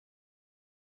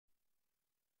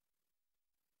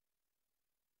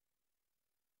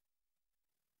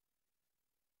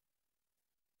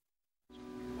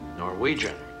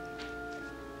Norwegian.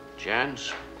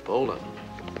 Jens Bolden.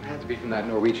 It had to be from that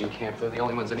Norwegian camp. They're the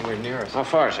only ones anywhere near us. How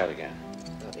far is that again?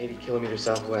 About 80 kilometers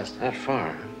southwest. That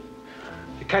far?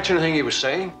 You catch anything he was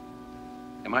saying?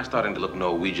 Am I starting to look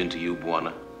Norwegian to you,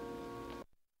 Buona?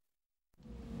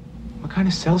 What kind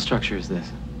of cell structure is this?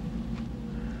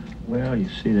 Well, you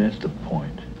see, that's the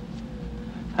point.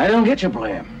 I don't get your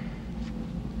plan.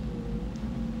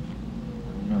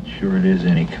 I'm not sure it is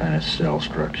any kind of cell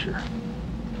structure.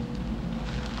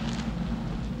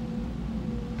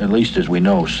 At least as we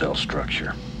know cell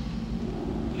structure.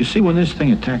 You see, when this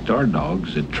thing attacked our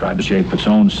dogs, it tried to shape its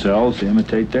own cells to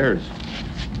imitate theirs.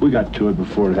 We got to it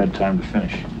before it had time to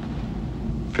finish.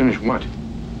 Finish what?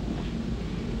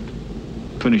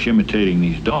 Finish imitating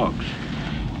these dogs.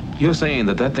 You're saying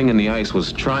that that thing in the ice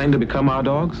was trying to become our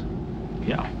dogs?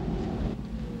 Yeah.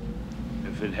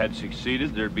 If it had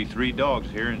succeeded, there'd be 3 dogs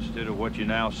here instead of what you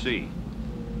now see.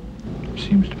 It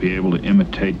seems to be able to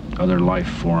imitate other life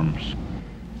forms.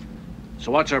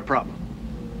 So what's our problem?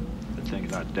 The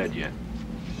thing's not dead yet.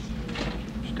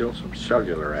 Still some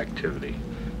cellular activity.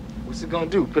 What's it gonna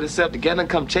do? Put itself together and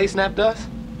come chasing after us?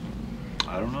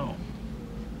 I don't know.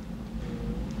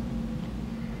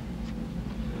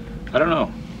 I don't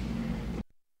know.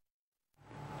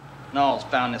 Knowles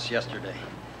found this yesterday.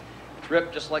 It's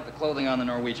ripped just like the clothing on the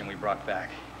Norwegian we brought back.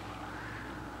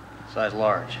 Size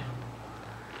large.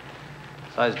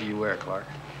 Size do you wear, Clark?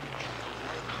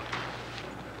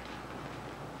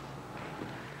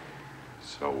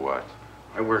 So what?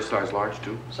 I wear size large,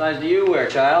 too. Size do you wear,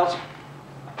 Childs?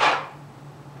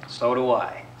 So do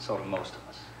I. So do most of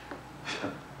us.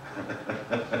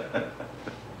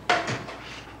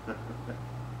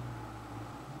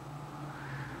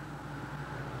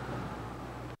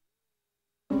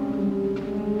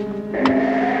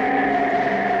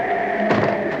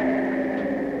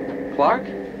 Clark?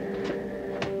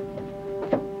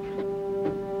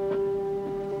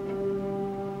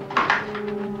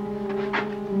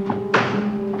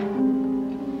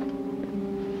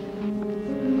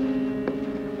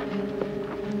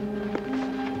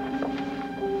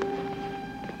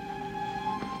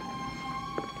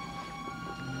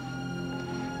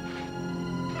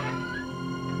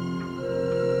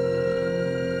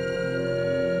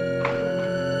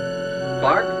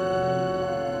 Clark?